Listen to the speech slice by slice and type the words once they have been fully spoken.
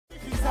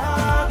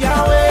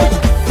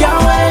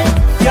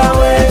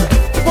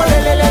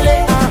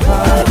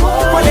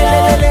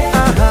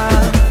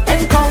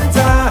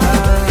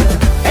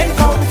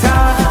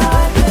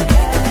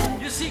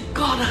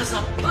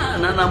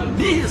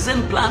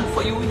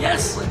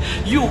Yes,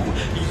 you,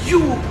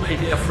 my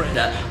dear friend,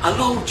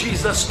 allow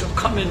Jesus to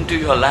come into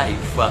your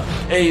life,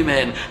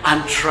 amen,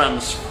 and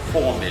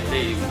transform it,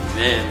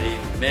 amen,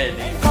 amen,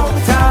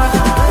 amen.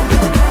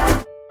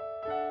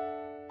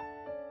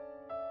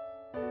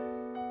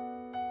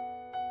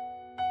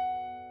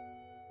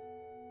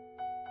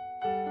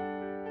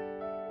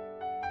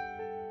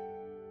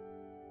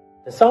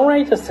 The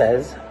songwriter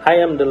says, I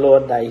am the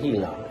Lord thy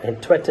healer.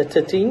 In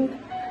 2013,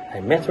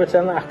 I met with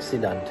an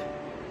accident,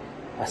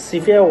 a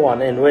severe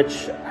one in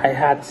which I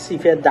had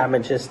severe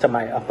damages to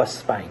my upper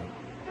spine.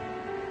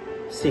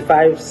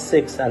 C5,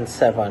 6, and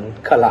 7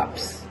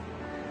 collapsed.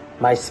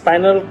 My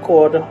spinal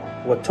cord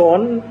were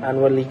torn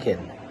and were leaking.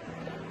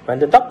 When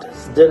the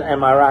doctors did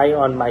MRI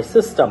on my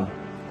system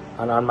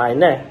and on my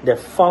neck, they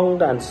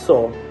found and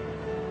saw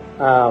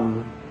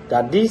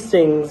that these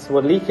things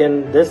were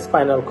leaking, this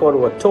spinal cord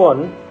were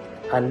torn,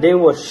 and they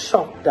were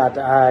shocked that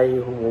I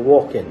was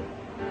walking.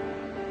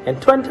 In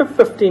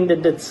 2015, they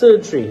did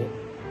surgery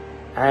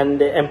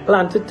and they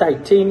implanted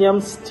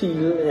titanium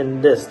steel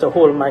in this to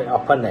hold my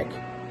upper neck.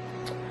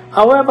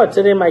 However,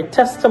 today my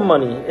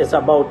testimony is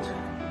about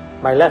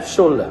my left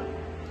shoulder.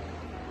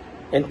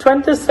 In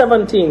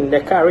 2017,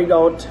 they carried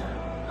out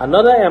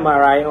another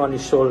MRI on the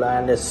shoulder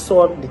and they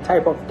saw the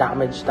type of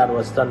damage that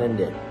was done in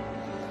there.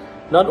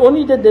 Not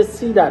only did they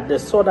see that, they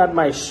saw that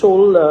my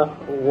shoulder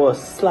was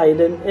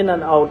sliding in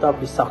and out of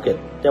the socket.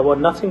 There was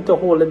nothing to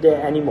hold it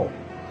there anymore.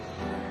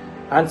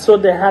 And so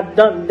they had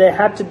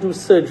to do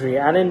surgery.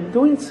 And in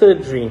doing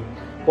surgery,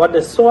 what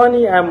they saw on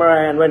the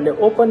MRI and when they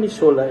opened the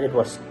shoulder, it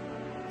was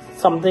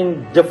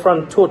something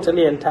different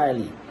totally,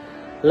 entirely.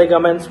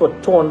 Ligaments were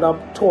torn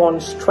up, torn,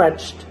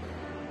 stretched.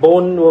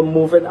 Bone were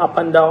moving up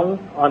and down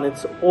on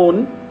its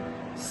own,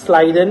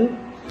 sliding.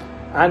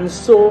 And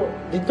so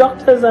the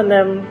doctors and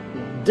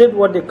them did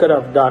what they could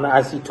have done,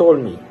 as he told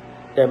me.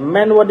 They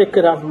meant what they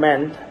could have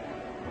meant,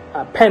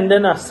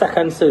 pending a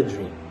second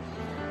surgery.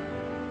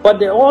 But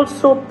they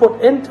also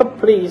put into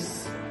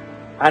place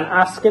and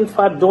asking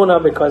for a donor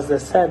because they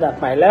said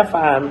that my left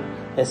arm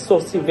is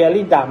so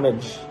severely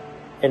damaged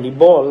in the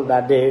ball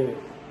that they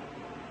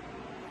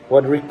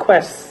would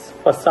request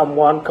for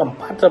someone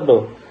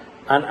compatible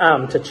an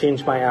arm to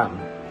change my arm.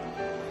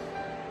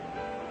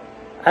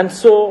 And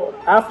so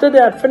after they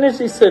had finished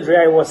the surgery,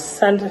 I was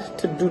sent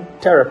to do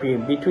therapy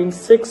between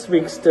 6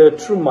 weeks to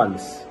 2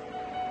 months.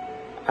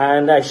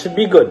 And I should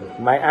be good.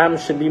 My arm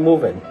should be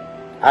moving,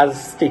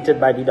 as stated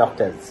by the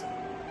doctors.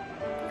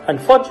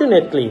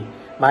 Unfortunately,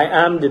 my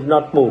arm did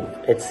not move.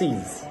 It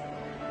seized.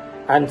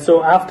 And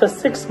so after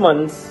 6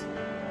 months,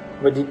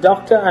 with the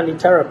doctor and the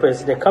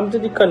therapist, they come to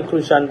the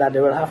conclusion that they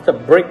will have to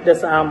break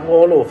this arm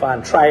all over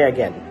and try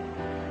again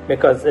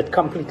because it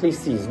completely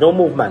seized, no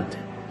movement.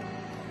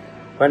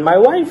 When my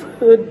wife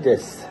heard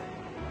this,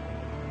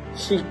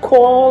 she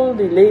called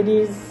the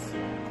ladies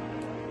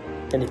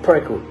in the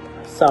prayer group,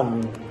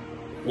 some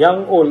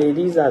young old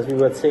ladies, as we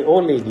would say,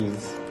 old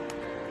ladies,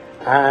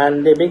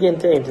 and they began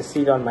to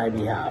intercede on my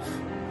behalf.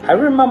 I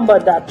remember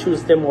that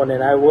Tuesday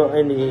morning I was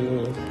in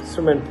the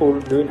swimming pool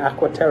doing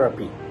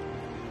aquatherapy.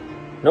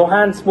 No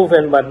hands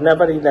moving, but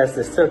nevertheless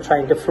they're still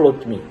trying to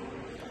float me.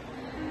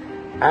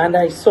 And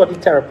I saw the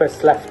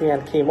therapist left me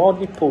and came out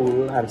the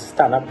pool and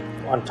stand up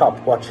on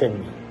top watching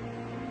me.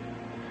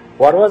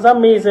 What was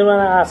amazing when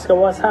I asked her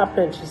what's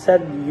happening, she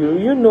said,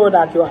 you know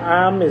that your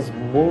arm is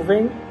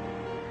moving?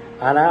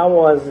 And I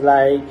was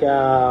like,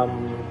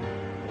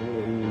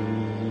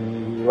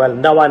 well,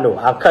 now I know,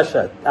 I'm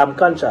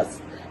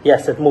conscious.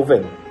 Yes, it's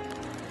moving.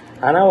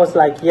 And I was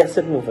like, yes,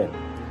 it's moving.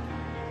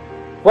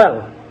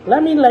 Well,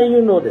 let me let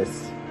you know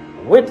this.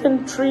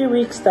 Within 3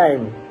 weeks'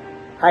 time,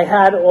 I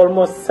had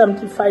almost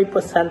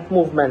 75%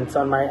 movement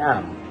on my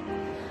arm.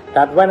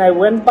 That when I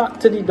went back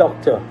to the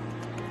doctor,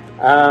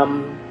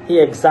 he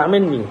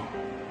examined me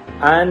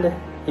and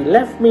he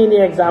left me in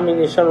the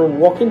examination room,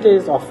 walking to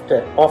his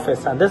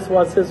office, and this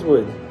was his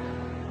word.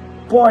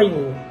 Boy,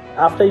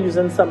 after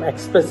using some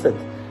explicit,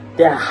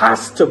 there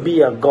has to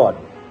be a God.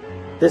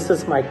 This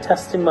is my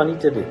testimony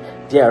today.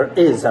 There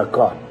is a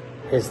God.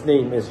 His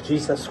name is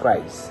Jesus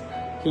Christ.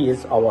 He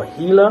is our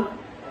healer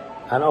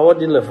and our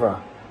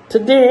deliverer.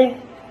 Today,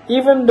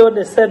 even though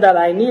they said that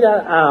I need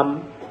an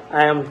arm,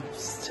 I am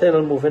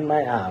still moving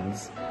my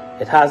arms.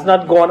 It has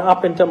not gone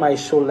up into my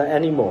shoulder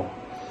anymore.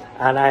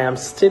 And I am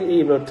still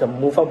able to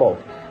move about.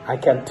 I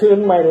can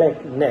turn my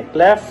neck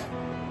left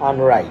and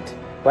right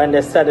when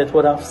they said it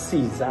would have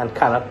seized and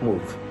cannot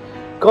move.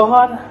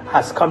 God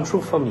has come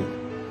through for me.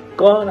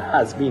 God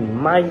has been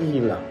my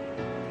healer.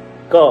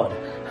 God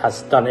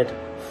has done it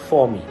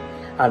for me.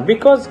 And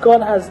because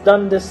God has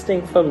done this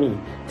thing for me,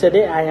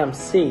 today I am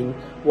saying,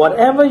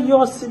 whatever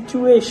your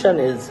situation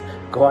is,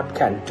 God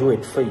can do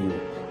it for you.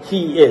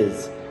 He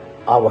is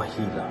our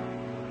healer.